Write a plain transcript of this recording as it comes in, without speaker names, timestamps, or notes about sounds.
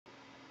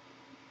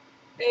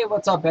Hey,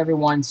 what's up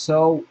everyone?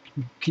 So,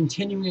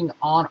 continuing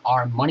on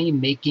our money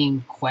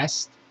making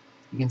quest,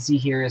 you can see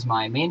here is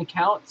my main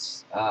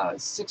account,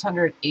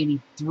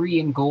 683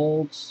 in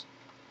gold.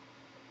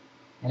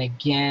 And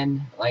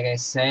again, like I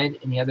said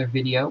in the other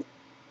video,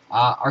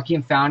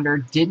 Archeage founder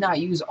did not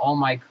use all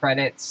my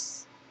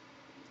credits.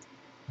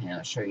 And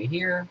I'll show you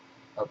here.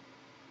 Oh,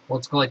 well,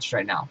 it's glitched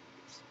right now.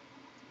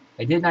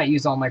 I did not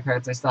use all my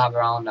credits. I still have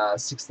around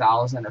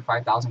 6,000 or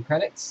 5,000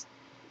 credits.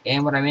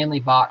 And what I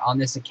mainly bought on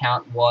this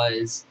account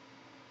was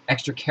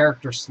extra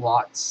character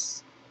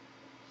slots,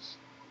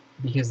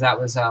 because that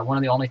was one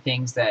of the only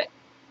things that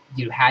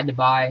you had to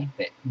buy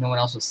that no one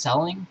else was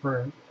selling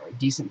for a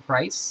decent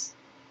price.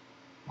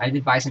 I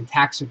did buy some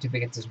tax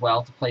certificates as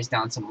well to place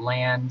down some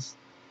land.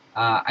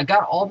 I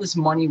got all this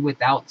money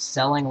without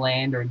selling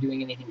land or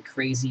doing anything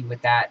crazy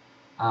with that.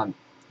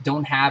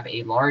 Don't have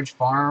a large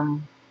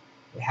farm.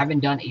 I haven't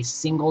done a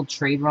single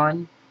trade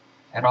run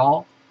at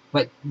all.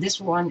 But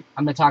this one,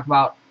 I'm going to talk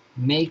about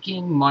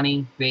making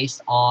money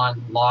based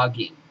on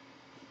logging.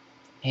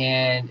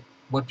 And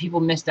what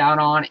people missed out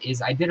on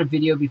is I did a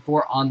video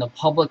before on the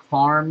public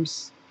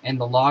farms and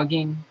the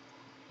logging,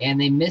 and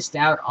they missed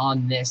out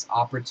on this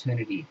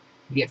opportunity.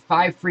 You get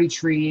 5 free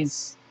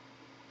trees.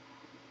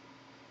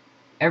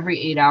 Every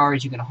 8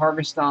 hours you can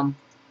harvest them.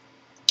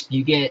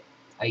 You get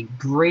a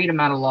great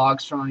amount of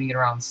logs from them. You get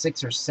around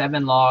 6 or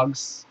 7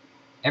 logs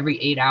every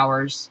 8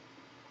 hours.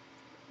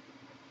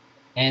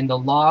 And the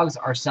logs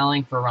are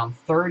selling for around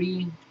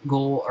 30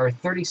 gold or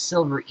 30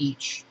 silver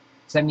each.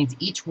 So that means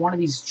each one of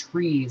these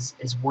trees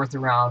is worth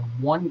around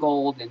 1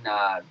 gold and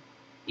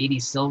 80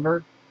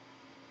 silver.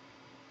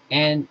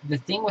 And the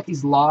thing with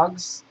these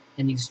logs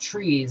and these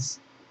trees,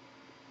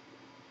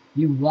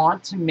 you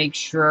want to make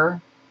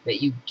sure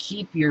that you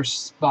keep your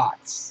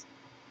spots.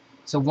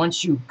 So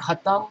once you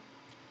cut them,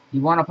 you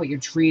want to put your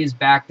trees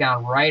back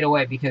down right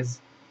away, because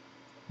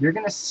you're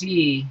going to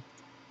see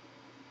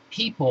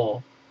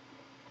people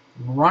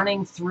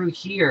running through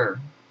here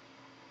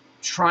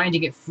trying to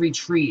get free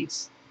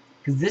trees.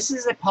 Because this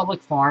is a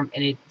public farm,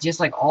 and it just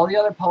like all the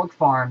other public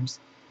farms,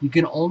 you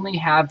can only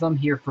have them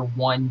here for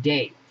 1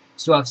 day.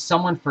 So if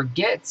someone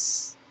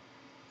forgets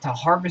to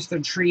harvest their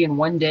tree in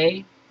 1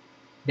 day,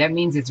 that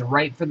means it's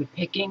ripe for the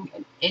picking,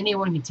 and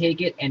anyone can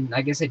take it. And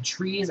like I said,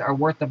 trees are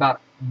worth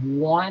about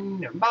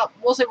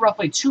we'll say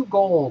roughly 2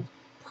 gold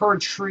per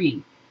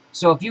tree.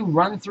 So if you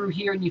run through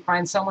here and you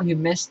find someone who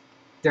missed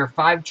their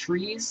 5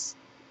 trees,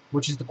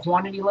 which is the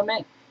quantity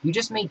limit, you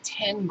just made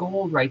 10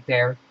 gold right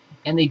there.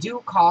 And they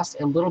do cost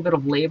a little bit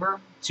of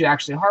labor to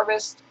actually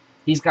harvest.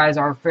 These guys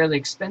are fairly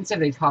expensive.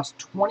 They cost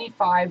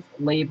 25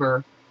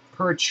 labor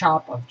per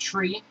chop of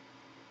tree.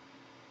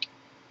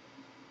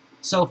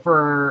 So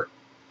for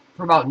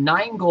about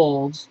 9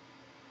 gold,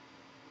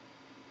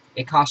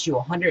 it costs you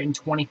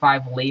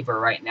 125 labor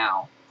right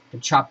now to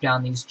chop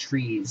down these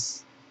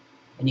trees.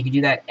 And you can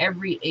do that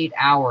every 8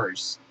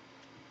 hours.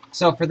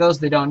 So for those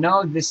that don't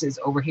know, this is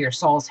over here,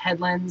 Saul's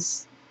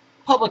Headlands,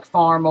 public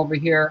farm over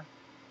here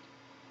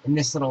in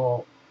this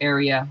little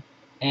area.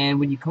 And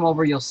when you come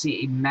over, you'll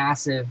see a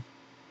massive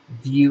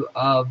view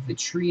of the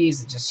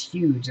trees. It's just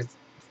huge. It's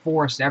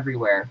forest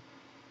everywhere.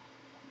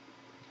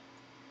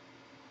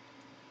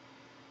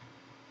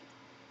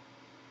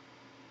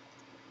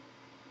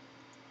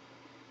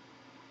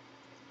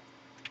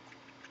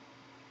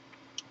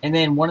 And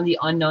then one of the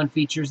unknown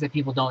features that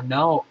people don't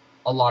know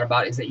a lot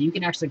about is that you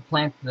can actually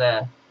plant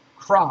the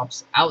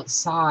crops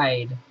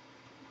outside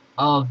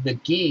of the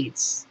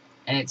gates,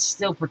 and it's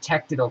still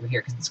protected over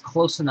here because it's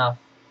close enough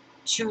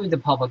to the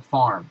public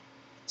farm.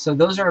 So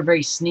those are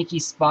very sneaky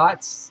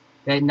spots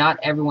that not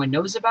everyone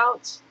knows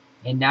about,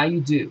 and now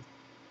you do.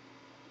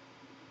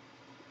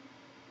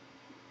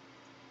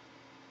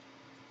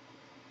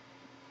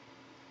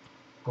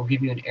 We'll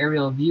give you an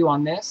aerial view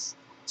on this.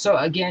 So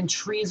again,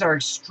 trees are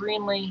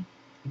extremely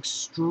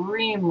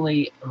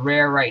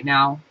rare right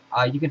now.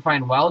 You can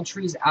find wild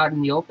trees out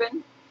in the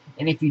open,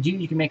 and if you do,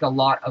 you can make a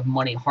lot of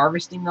money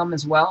harvesting them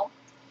as well.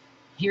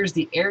 Here's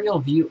the aerial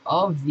view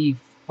of the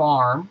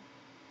farm.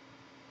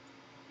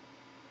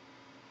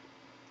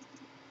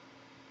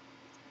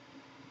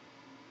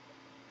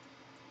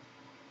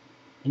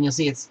 And you'll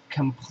see it's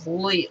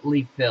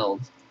completely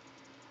filled.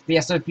 But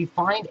yeah, so if you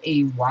find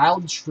a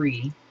wild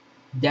tree,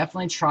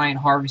 definitely try and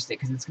harvest it,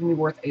 because it's going to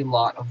be worth a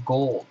lot of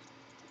gold.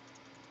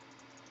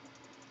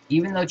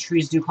 Even though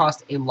trees do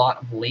cost a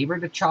lot of labor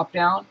to chop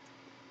down,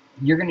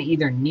 you're going to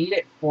either need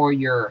it for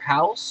your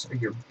house or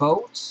your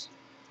boat,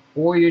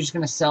 or you're just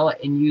going to sell it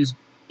and use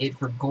it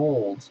for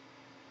gold.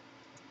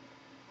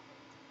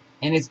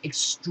 And it's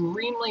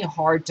extremely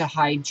hard to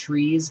hide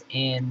trees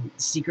in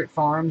secret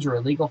farms or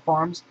illegal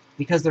farms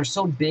because they're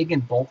so big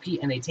and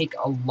bulky, and they take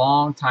a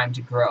long time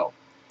to grow.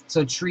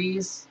 So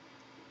trees...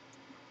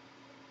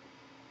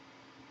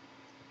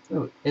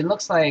 Ooh, it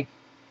looks like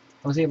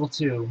I was able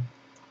to...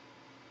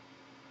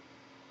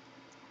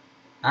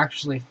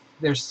 Actually,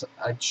 there's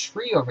a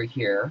tree over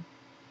here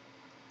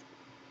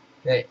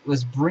that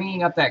was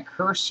bringing up that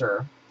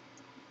cursor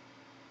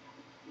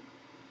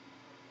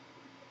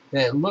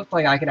that it looked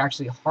like I could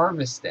actually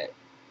harvest it.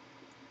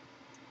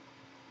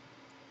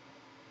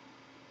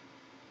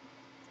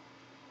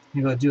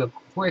 I'm going to go do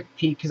a quick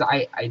peek because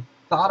I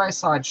thought I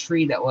saw a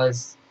tree that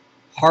was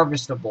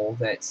harvestable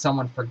that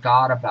someone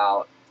forgot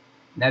about.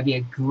 That'd be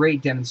a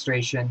great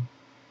demonstration.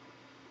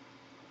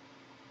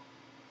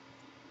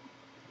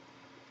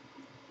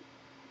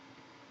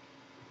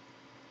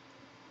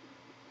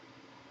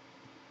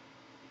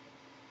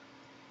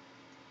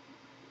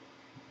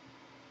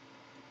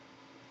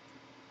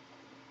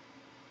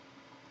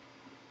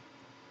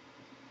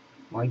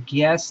 Well, I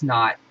guess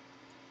not.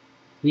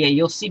 But yeah,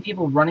 you'll see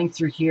people running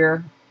through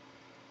here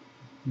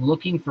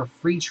looking for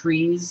free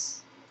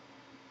trees.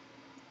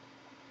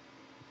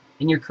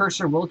 And your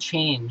cursor will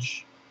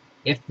change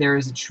if there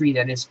is a tree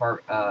that is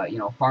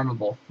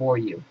farmable for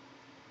you.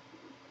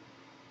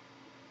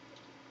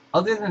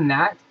 Other than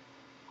that,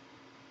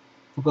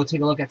 we'll go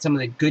take a look at some of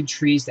the good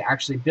trees to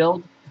actually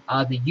build.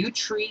 The yew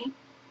tree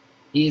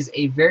is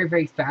a very,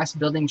 very fast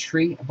building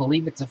tree. I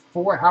believe it's a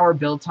 4-hour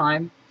build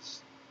time.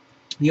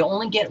 You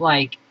only get,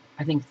 like,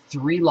 I think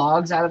 3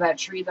 logs out of that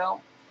tree, though.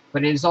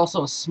 But it is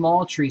also a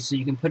small tree, so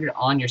you can put it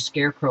on your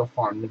scarecrow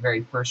farm, the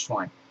very first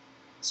one.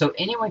 So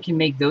anyone can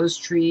make those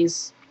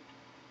trees.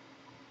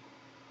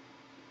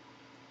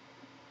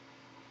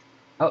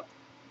 Oh,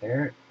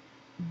 there.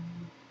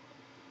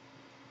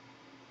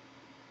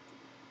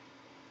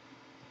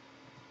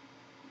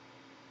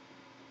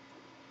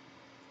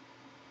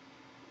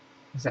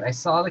 I said I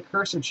saw the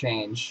cursor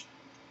change.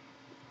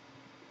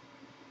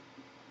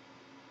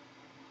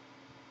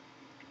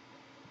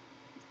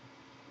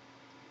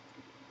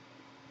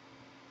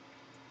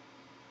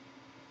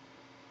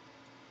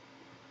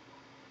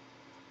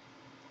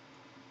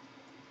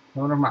 I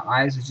wonder if my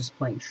eyes are just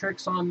playing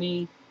tricks on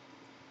me.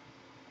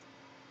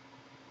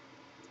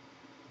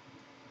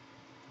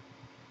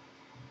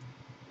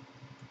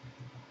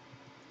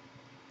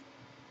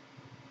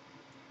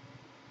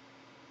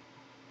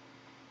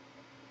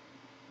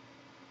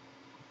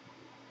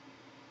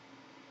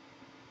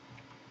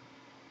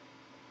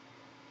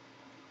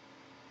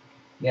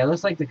 Yeah, it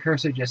looks like the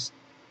cursor just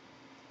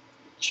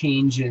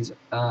changes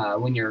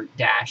when you're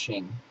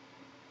dashing.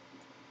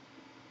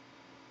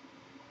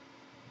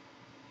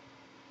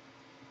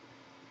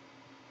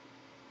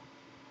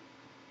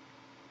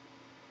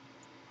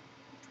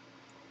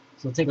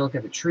 So we'll take a look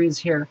at the trees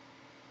here.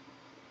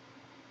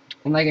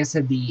 And like I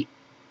said, the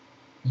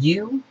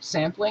yew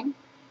sampling,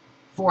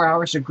 4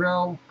 hours to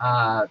grow,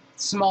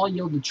 small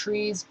yielded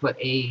trees, but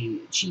a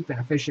cheap and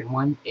efficient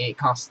one. It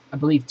costs, I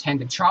believe, 10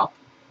 to chop.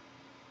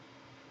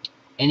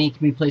 And it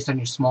can be placed on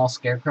your small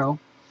scarecrow.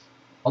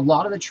 A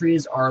lot of the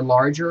trees are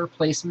larger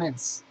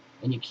placements,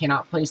 and you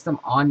cannot place them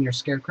on your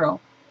scarecrow.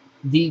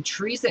 The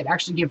trees that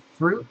actually give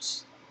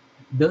fruits,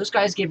 those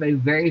guys give a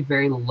very,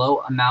 very low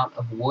amount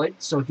of wood.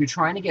 So if you're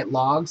trying to get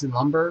logs and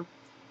lumber,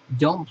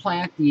 don't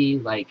plant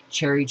the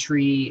cherry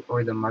tree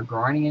or the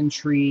Margranian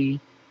tree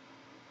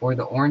or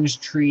the orange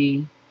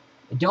tree.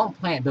 Don't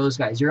plant those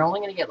guys. You're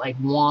only going to get like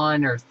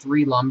 1 or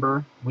 3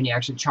 lumber when you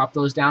actually chop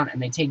those down,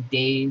 and they take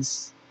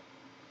days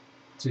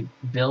to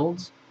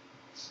build.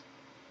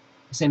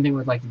 Same thing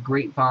with like the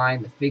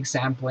grapevine, the fig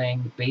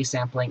sampling, the bay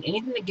sampling.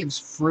 Anything that gives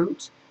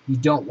fruit, you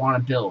don't want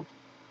to build.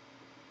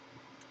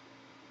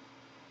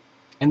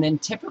 And then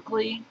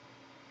typically,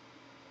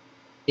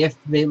 if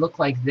they look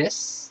like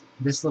this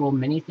little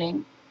mini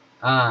thing,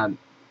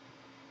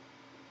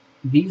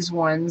 these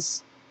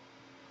ones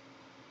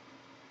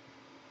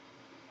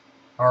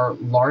are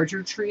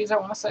larger trees, I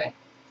want to say.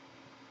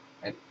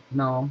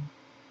 No,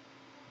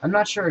 I'm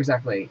not sure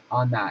exactly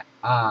on that.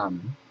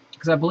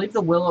 Because I believe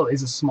the willow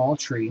is a small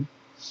tree.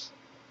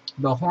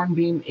 The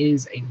hornbeam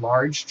is a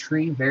large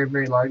tree, very,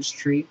 very large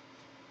tree.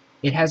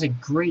 It has a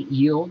great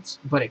yield,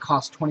 but it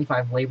costs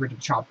 25 labor to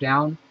chop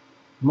down.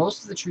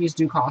 Most of the trees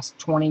do cost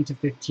 20 to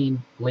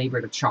 15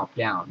 labor to chop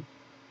down.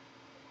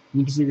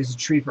 You can see there's a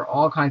tree for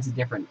all kinds of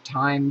different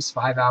times,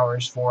 5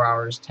 hours, 4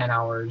 hours, 10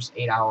 hours,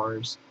 8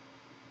 hours.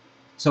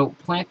 So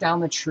plant down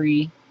the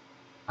tree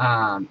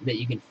that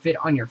you can fit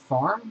on your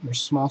farm, your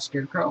small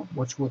scarecrow,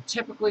 which will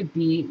typically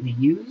be the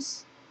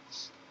yews.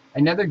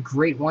 Another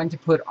great one to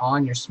put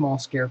on your small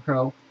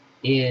scarecrow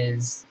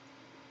is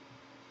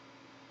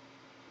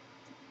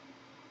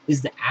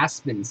the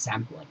aspen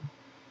sampling.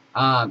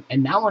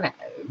 And that one,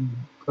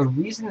 a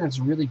reason that's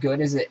really good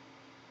is it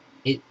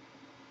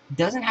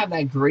doesn't have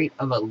that great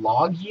of a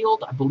log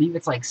yield. I believe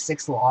it's like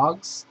 6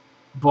 logs,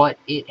 but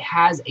it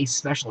has a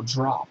special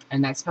drop,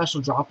 and that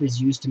special drop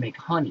is used to make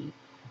honey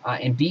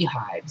and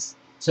beehives.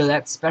 So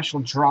that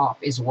special drop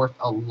is worth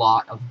a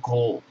lot of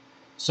gold.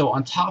 So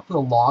on top of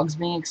the logs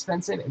being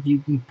expensive, if you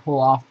can pull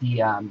off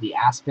the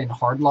aspen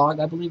hard log,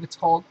 I believe it's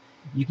called,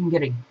 you can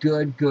get a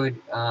good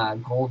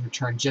gold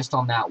return just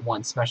on that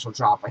one special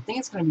drop. I think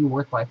it's going to be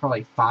worth like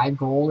probably 5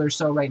 gold or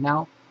so right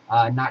now.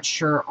 Not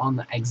sure on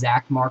the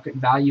exact market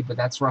value, but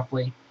that's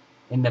roughly,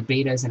 in the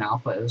betas and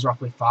alpha, it was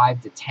roughly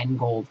 5 to 10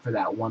 gold for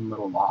that one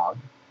little log.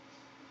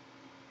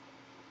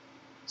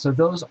 So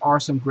those are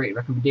some great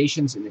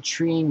recommendations in the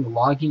treeing, the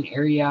logging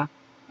area.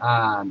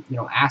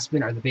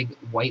 Aspen are the big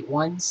white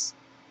ones,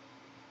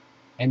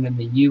 and then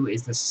the yew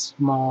is the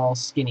small,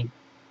 skinny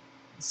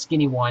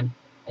one.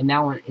 and that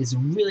one is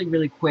really,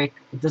 really quick.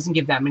 It doesn't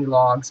give that many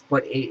logs,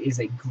 but it is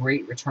a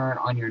great return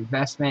on your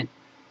investment.